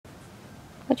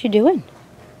What you doing?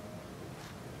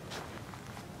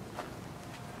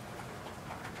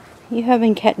 You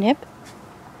having catnip?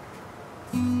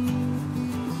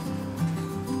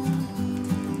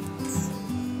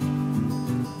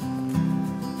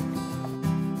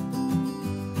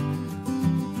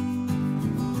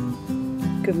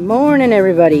 Good morning,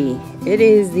 everybody. It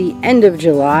is the end of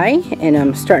July and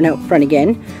I'm starting out front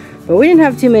again, but we didn't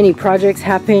have too many projects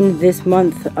happen this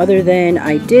month other than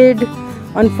I did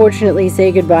unfortunately say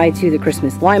goodbye to the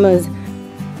Christmas limas.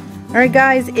 Alright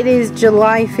guys, it is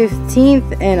July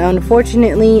 15th and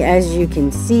unfortunately, as you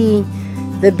can see,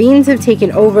 the beans have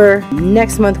taken over.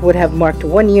 Next month would have marked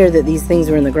 1 year that these things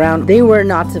were in the ground. They were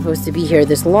not supposed to be here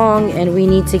this long and we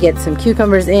need to get some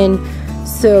cucumbers in.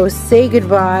 So say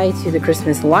goodbye to the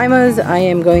Christmas limas. I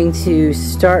am going to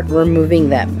start removing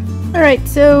them. Alright,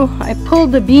 so I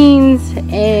pulled the beans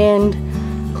and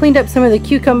cleaned up some of the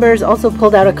cucumbers. Also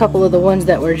pulled out a couple of the ones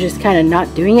that were just kind of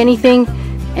not doing anything.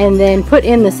 And then put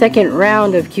in the second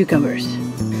round of cucumbers.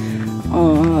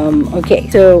 Okay,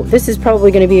 so this is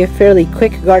probably going to be a fairly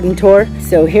quick garden tour.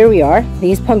 So here we are.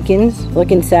 These pumpkins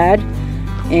looking sad.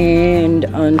 And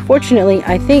unfortunately,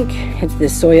 I think it's the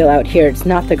soil out here. It's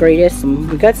not the greatest.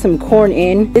 We got some corn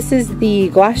in. This is the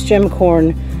glass gem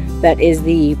corn that is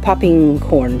the popping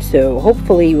corn. So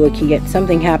hopefully we can get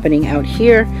something happening out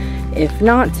here. If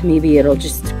not, maybe it'll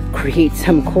just create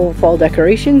some cool fall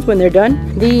decorations when they're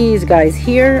done. These guys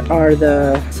here are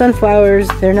the sunflowers.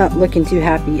 They're not looking too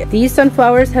happy. These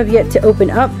sunflowers have yet to open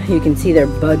up. You can see their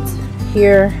buds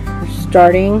here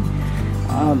starting.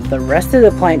 The rest of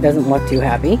the plant doesn't look too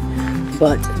happy,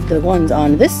 but the ones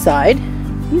on this side,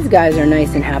 these guys are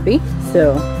nice and happy.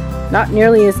 So not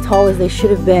nearly as tall as they should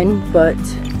have been, but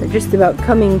they're just about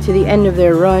coming to the end of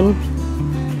their run.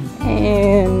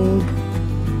 And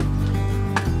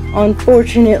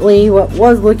unfortunately, what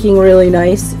was looking really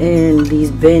nice in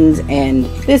these bins and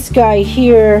this guy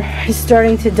here is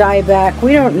starting to die back.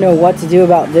 We don't know what to do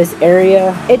about this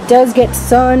area. It does get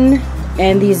sun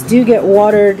and these do get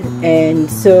watered, and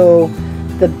so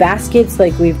the baskets,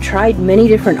 like we've tried many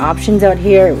different options out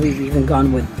here. We've even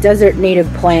gone with desert native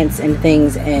plants and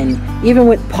things, and even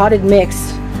with potted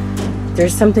mix,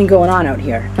 there's something going on out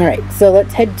here. All right, so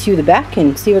let's head to the back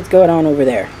and see what's going on over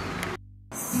there.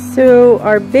 So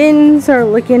our bins are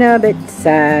looking a bit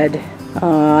sad.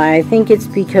 I think it's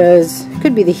because it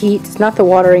could be the heat. It's not the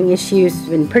watering issues.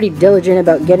 Been pretty diligent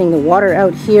about getting the water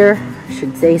out here. I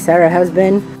should say Sarah has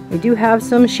been. We do have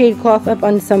some shade cloth up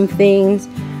on some things.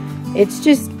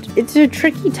 It's a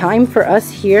tricky time for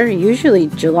us here. Usually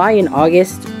July and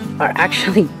August are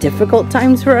actually difficult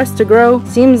times for us to grow.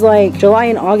 Seems like July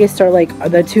and August are like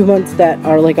the 2 months that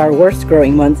are like our worst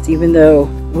growing months, even though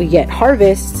we get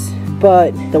harvests,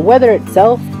 but the weather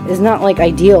itself is not like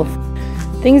ideal.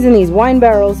 Things in these wine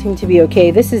barrels seem to be okay.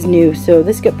 This is new, so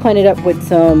this got planted up with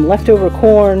some leftover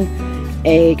corn,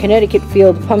 a Connecticut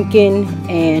field pumpkin,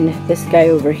 and this guy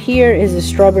over here is a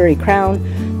strawberry crown.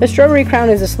 The strawberry crown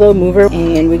is a slow mover,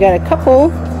 and we got a couple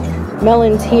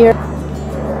melons here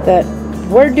that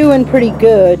were doing pretty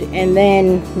good, and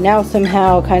then now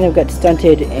somehow kind of got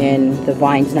stunted and the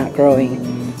vine's not growing.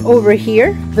 Over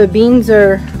here, the beans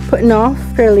are putting off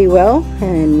fairly well,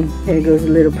 and there goes the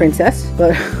little princess.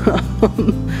 But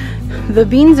the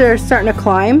beans are starting to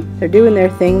climb. They're doing their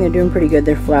thing. They're doing pretty good.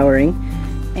 They're flowering.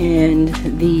 And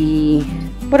the,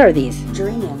 what are these?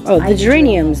 Geraniums. Oh, the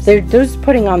geraniums. They're those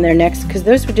putting on their necks because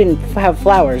those didn't have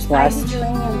flowers last. Ivy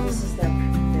geranium, this is their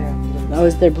bloom. That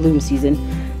was their bloom season.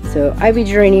 So ivy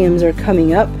geraniums are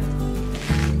coming up.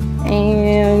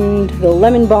 And the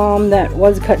lemon balm that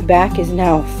was cut back is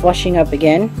now flushing up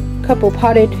again. A couple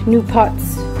potted new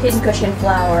pots. Pincushion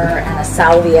flower and a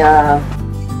salvia.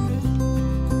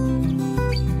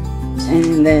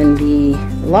 And then the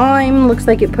lime looks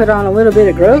like it put on a little bit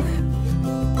of growth.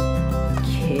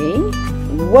 Okay.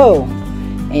 Whoa.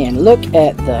 And look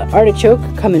at the artichoke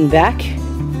coming back.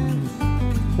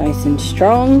 Nice and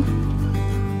strong.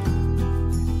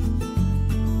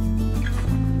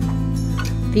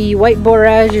 The white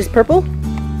borage is purple.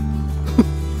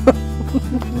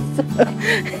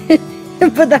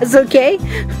 But that's okay.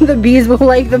 The bees will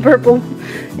like the purple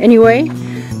anyway.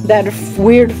 That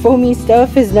weird foamy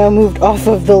stuff is now moved off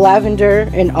of the lavender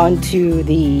and onto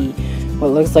the, what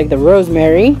looks like the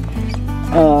rosemary.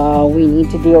 We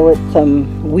need to deal with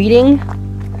some weeding.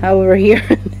 However, here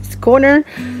in this corner,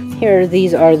 here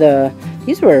these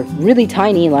were really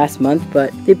tiny last month,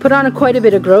 but they put on quite a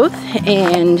bit of growth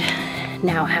and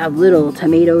now have little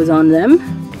tomatoes on them.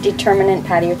 Determinant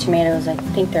patio tomatoes. I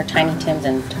think they're Tiny Tims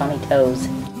and Tommy Toes.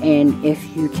 And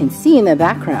if you can see in the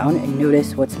background and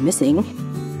notice what's missing.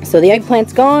 So the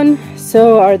eggplant's gone,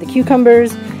 so are the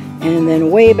cucumbers. And then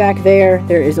way back there,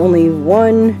 there is only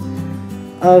one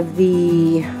of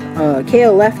the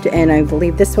kale left, and I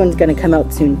believe this one's going to come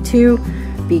out soon too,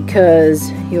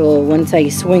 because once I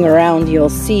swing around, you'll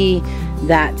see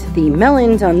that the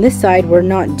melons on this side were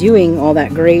not doing all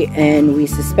that great, and we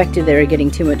suspected they were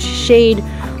getting too much shade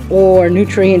or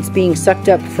nutrients being sucked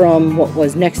up from what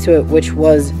was next to it, which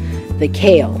was the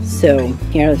kale. So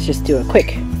here, let's just do a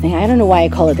quick thing. I don't know why I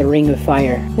call it the ring of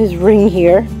fire. This ring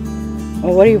here.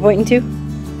 Oh, what are you pointing to?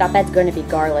 That bed's going to be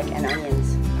garlic and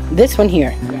onions. This one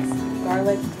here. Yes,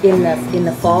 garlic in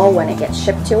the fall when it gets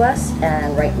shipped to us,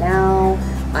 and right now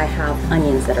I have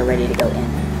onions that are ready to go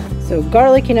in. So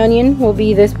garlic and onion will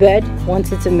be this bed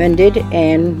once it's amended,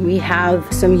 and we have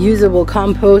some usable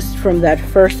compost from that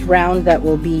first round that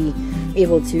will be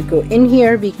able to go in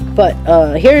here. But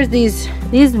here's these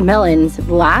melons.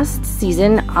 Last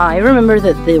season, I remember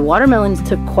that the watermelons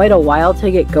took quite a while to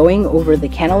get going over the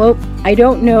cantaloupe. I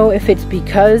don't know if it's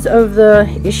because of the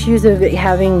issues of it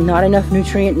having not enough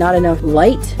nutrient, not enough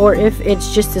light, or if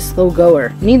it's just a slow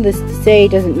goer. Needless to say,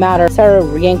 it doesn't matter. Sarah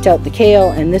yanked out the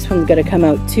kale, and this one's gonna come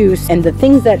out too. And the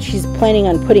things that she's planning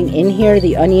on putting in here,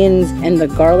 the onions and the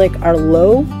garlic, are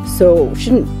low, so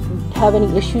shouldn't have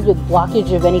any issues with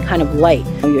blockage of any kind of light.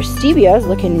 Your stevia is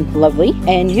looking lovely,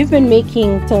 and you've been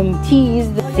making some teas,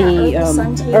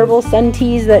 herbal sun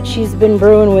teas that she's been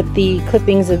brewing with the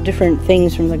clippings of different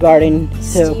things from the garden.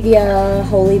 So stevia,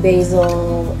 holy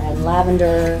basil, and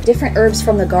lavender, different herbs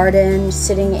from the garden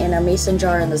sitting in a mason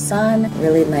jar in the sun.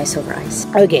 Really nice over ice.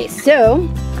 Okay, so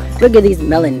look at these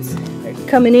melons. They're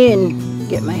coming in.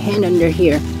 Get my hand under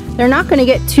here. They're not going to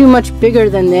get too much bigger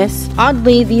than this.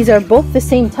 Oddly, these are both the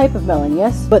same type of melon,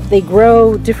 yes, but they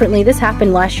grow differently. This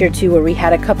happened last year too, where we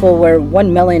had a couple where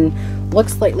one melon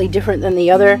looks slightly different than the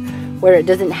other, where it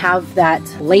doesn't have that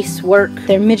lace work.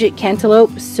 They're midget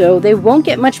cantaloupe, so they won't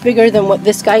get much bigger than what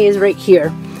this guy is right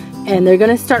here. And they're going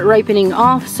to start ripening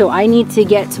off, so I need to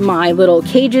get my little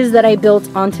cages that I built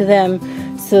onto them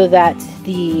so that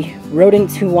the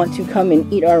rodents who want to come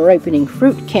and eat our ripening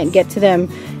fruit can't get to them.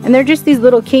 And they're just these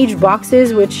little cage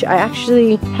boxes, which I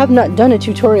actually have not done a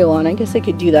tutorial on. I guess I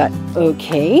could do that.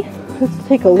 Okay, let's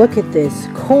take a look at this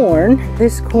corn.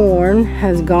 This corn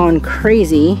has gone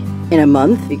crazy in a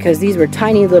month because these were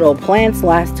tiny little plants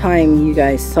last time you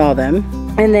guys saw them.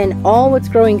 And then all what's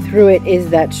growing through it is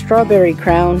that strawberry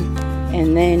crown.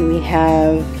 And then we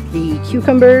have the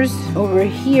cucumbers over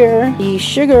here. The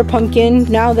sugar pumpkin,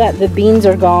 now that the beans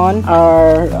are gone,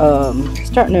 are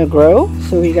starting to grow.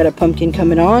 So we got a pumpkin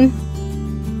coming on.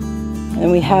 And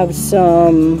we have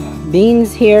some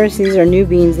beans here. So these are new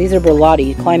beans. These are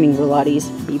burlati, climbing burlatis.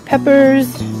 The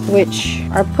peppers, which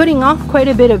are putting off quite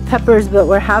a bit of peppers, but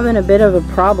we're having a bit of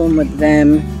a problem with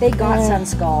them. They got sun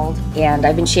scald, and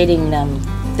I've been shading them.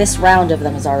 This round of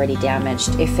them is already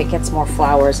damaged. If it gets more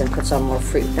flowers and puts on more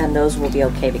fruit, then those will be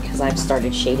okay because I've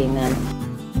started shading them.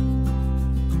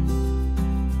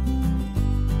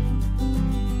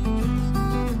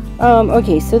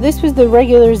 Okay, so this was the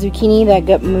regular zucchini that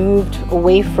got moved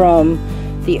away from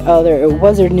the other. It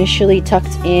was initially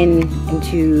tucked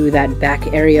into that back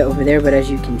area over there, but as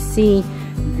you can see,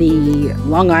 the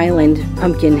Long Island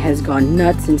pumpkin has gone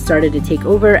nuts and started to take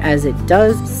over, as it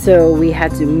does. So we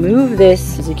had to move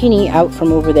this zucchini out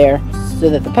from over there so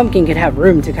that the pumpkin could have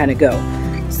room to kind of go.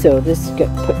 So this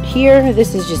got put here.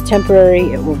 This is just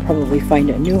temporary. It will probably find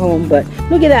a new home, but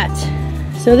look at that.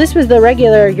 So this was the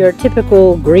regular, your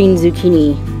typical green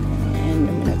zucchini. And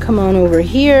I'm gonna come on over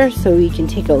here so we can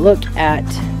take a look at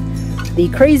the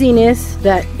craziness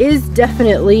that is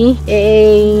definitely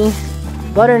a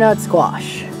butternut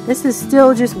squash. This is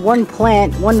still just one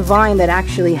plant, one vine that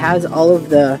actually has all of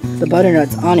the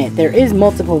butternuts on it. There is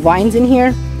multiple vines in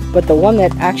here, but the one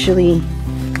that actually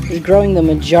is growing the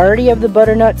majority of the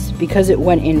butternuts, because it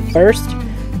went in first,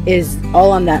 is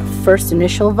all on that first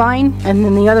initial vine. And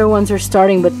then the other ones are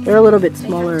starting, but they're a little bit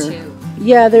smaller.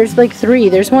 Yeah, there's like 3.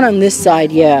 There's one on this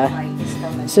side, yeah.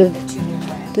 So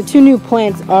the 2 new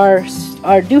plants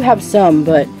do have some,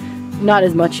 but not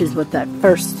as much as what that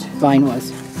first vine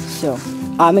was. So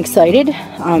I'm excited.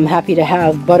 I'm happy to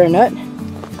have butternut.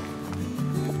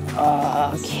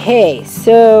 Okay,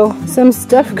 so some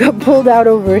stuff got pulled out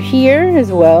over here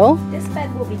as well. This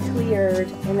bed will be cleared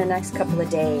in the next couple of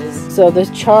days. So the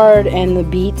chard and the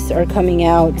beets are coming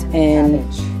out, and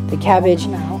the cabbage.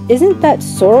 Isn't that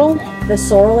sorrel? The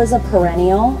sorrel is a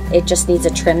perennial. It just needs a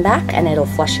trim back and it'll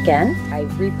flush again. I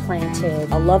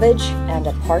replanted a lovage and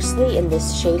a parsley in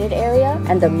this shaded area,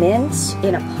 and the mint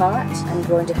in a pot. I'm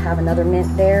going to have another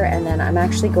mint there, and then I'm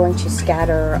actually going to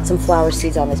scatter some flower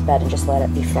seeds on this bed and just let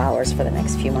it be flowers for the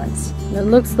next few months. It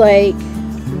looks like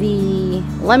The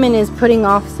lemon is putting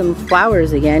off some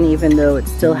flowers again, even though it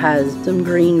still has some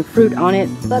green fruit on it.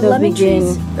 But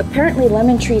apparently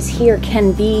lemon trees here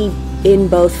can be in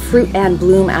both fruit and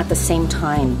bloom at the same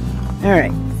time. All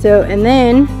right, so, and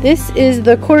then this is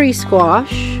the Cory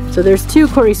squash. So there's 2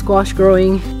 Cory squash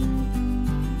growing.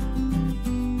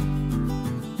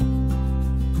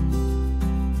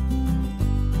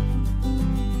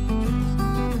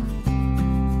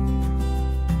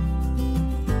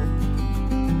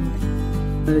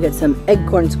 We got some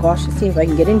acorn squash. Let's see if I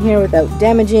can get in here without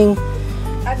damaging.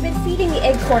 I've been feeding the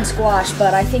acorn squash,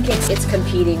 but I think it's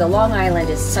competing. The Long Island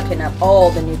is sucking up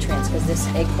all the nutrients because this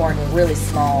acorn is really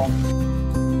small.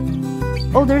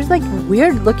 Oh, there's like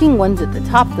weird looking ones at the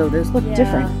top though. Those look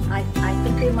different. I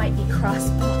think they might be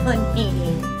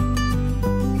cross-pollinating.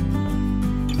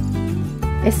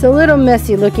 It's a little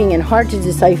messy looking and hard to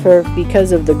decipher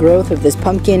because of the growth of this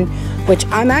pumpkin, which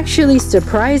I'm actually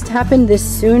surprised happened this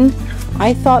soon.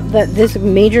 I thought that this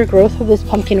major growth of this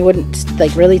pumpkin wouldn't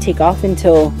like really take off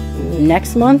until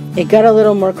next month. It got a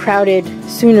little more crowded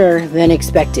sooner than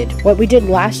expected. What we did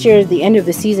last year at the end of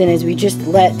the season is we just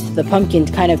let the pumpkin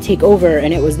kind of take over,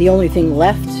 and it was the only thing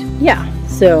left. Yeah,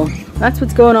 so that's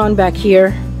what's going on back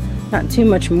here. Not too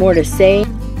much more to say.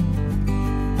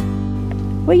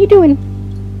 What are you doing?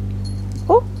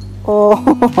 Oh,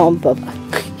 Bubba.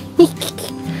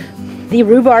 The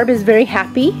rhubarb is very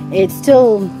happy. It's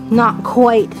still not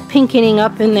quite pinkening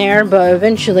up in there, but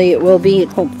eventually it will be,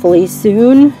 hopefully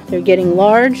soon. They're getting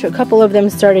large. A couple of them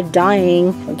started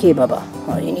dying. Okay, Bubba,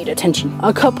 oh, you need attention.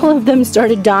 A couple of them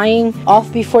started dying off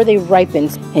before they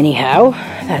ripened. Anyhow,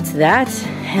 that's that.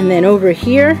 And then over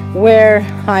here, where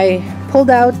I pulled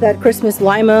out that Christmas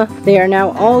lima, they are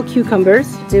now all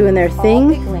cucumbers, doing their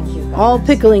thing. All pickling cucumbers. All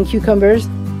pickling cucumbers.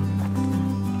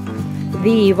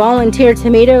 The volunteer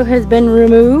tomato has been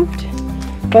removed,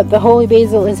 but the holy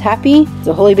basil is happy.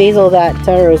 The holy basil that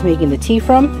Sarah was making the tea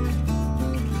from.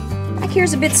 Back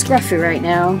here's a bit scruffy right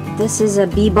now. This is a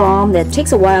bee balm that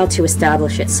takes a while to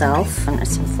establish itself. And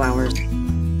some flowers.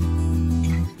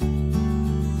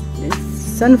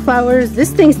 Sunflowers.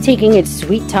 This thing's taking its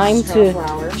sweet time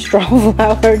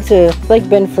Strawflower to like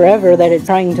been forever that it's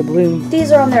trying to bloom.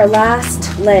 These are on their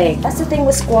last leg. That's the thing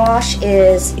with squash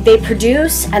is they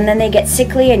produce and then they get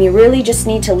sickly and you really just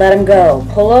need to let them go.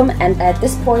 Pull them, and at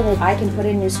this point I can put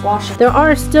in new squash. There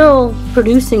are still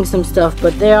producing some stuff,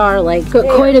 but they are like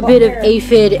quite a bit of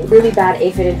aphid. Really bad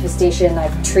aphid infestation.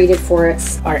 I've treated for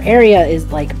it. Our area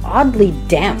is like oddly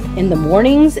damp in the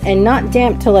mornings, and not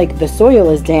damp to like the soil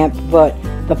is damp, but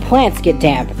the plants get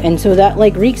damp, and so that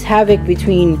like wreaks havoc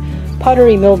between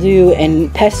powdery mildew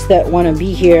and pests that want to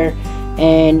be here.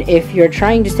 And if you're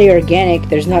trying to stay organic,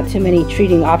 there's not too many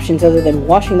treating options other than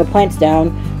washing the plants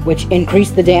down, which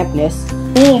increase the dampness.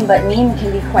 Neem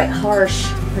can be quite harsh,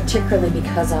 particularly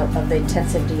because of the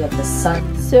intensity of the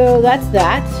sun. So that's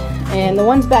that. And the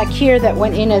ones back here that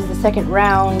went in as the second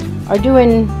round are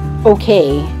doing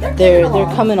okay. They're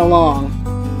coming along.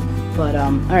 But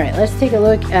all right, let's take a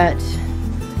look at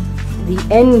the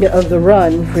end of the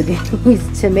run for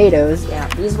these tomatoes. Yeah,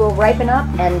 these will ripen up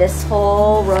and this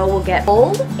whole row will get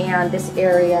old and this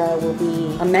area will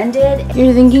be amended.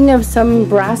 You're thinking of some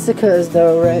brassicas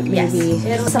though, right? Maybe.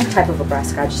 Yes, it's some type of a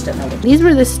brassica, I just don't know. These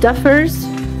were the stuffers.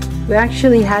 We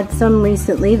actually had some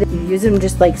recently that you use them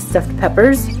just like stuffed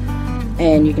peppers,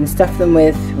 and you can stuff them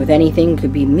with anything.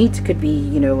 Could be meat, could be,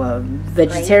 you know, a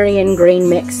vegetarian grain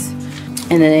mix.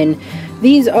 And then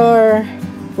these are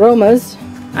Romas.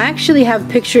 I actually have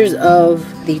pictures of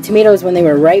the tomatoes when they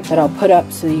were ripe that I'll put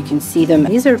up so you can see them.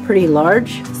 These are pretty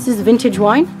large. This is vintage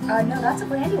wine? No, that's a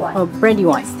brandy wine. Oh, brandy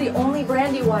wine. It's the only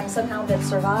brandy wine somehow that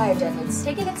survived, and it's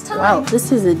taking its time. Wow,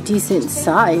 this is a decent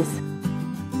size.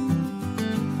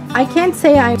 I can't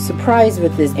say I'm surprised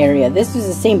with this area. This was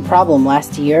the same problem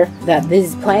last year, that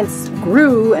these plants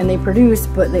grew and they produce,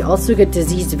 but they also get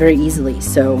diseased very easily.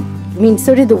 So, I mean,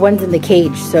 so did the ones in the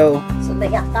cage, so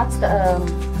yeah, that's the,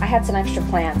 I had some extra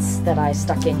plants that I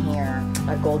stuck in here.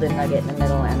 A golden nugget in the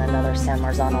middle and another San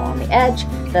Marzano on the edge.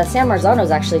 The San Marzano is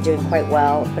actually doing quite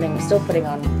well, still putting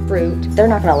on fruit. They're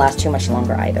not going to last too much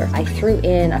longer either. I threw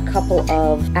in a couple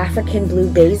of African blue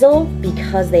basil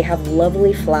because they have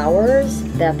lovely flowers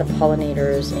that the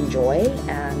pollinators enjoy,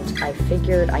 and I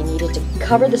figured I needed to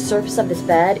cover the surface of this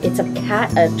bed. It's a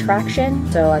cat attraction,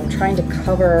 so I'm trying to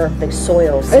cover the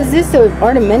soil. Is this an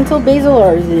ornamental basil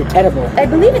or is it edible? I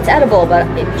believe it's edible, but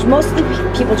mostly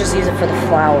people just use it for the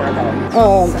flower though.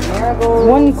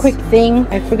 One quick thing,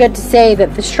 I forgot to say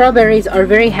that the strawberries are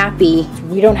very happy.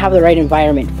 We don't have the right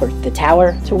environment for the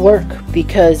tower to work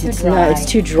because it's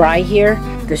too dry here.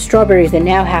 The strawberries are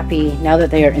now happy now that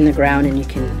they are in the ground and you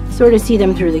can sort of see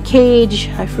them through the cage.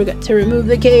 I forgot to remove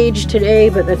the cage today,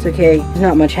 but that's okay. There's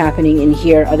not much happening in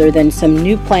here other than some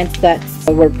new plants that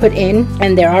were put in,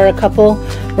 and there are a couple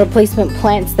replacement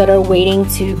plants that are waiting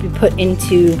to be put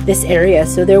into this area.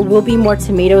 So there will be more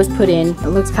tomatoes put in. It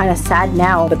looks kind of sad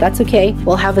now, but that's okay.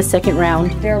 We'll have a second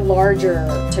round. They're larger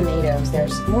tomatoes.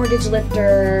 There's mortgage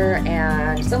lifter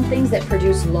and some things that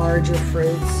produce larger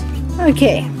fruits.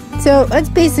 Okay, so that's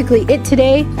basically it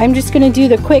today. I'm just gonna do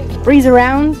the quick breeze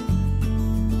around.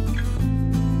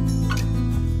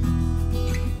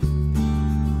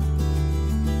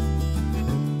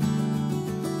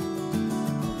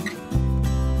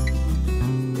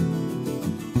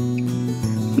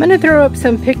 I'm gonna throw up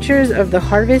some pictures of the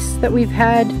harvest that we've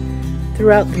had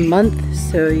throughout the month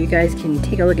so you guys can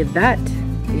take a look at that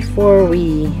before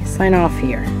we sign off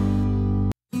here.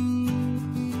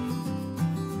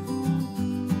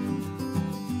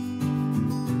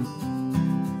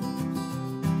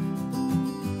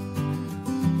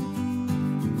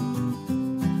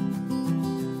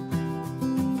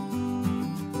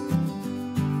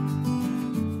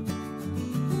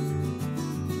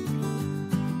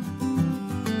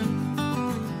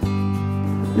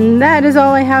 And that is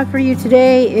all I have for you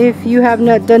today. If you have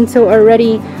not done so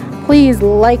already, please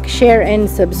like, share, and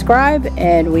subscribe,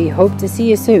 and we hope to see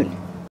you soon.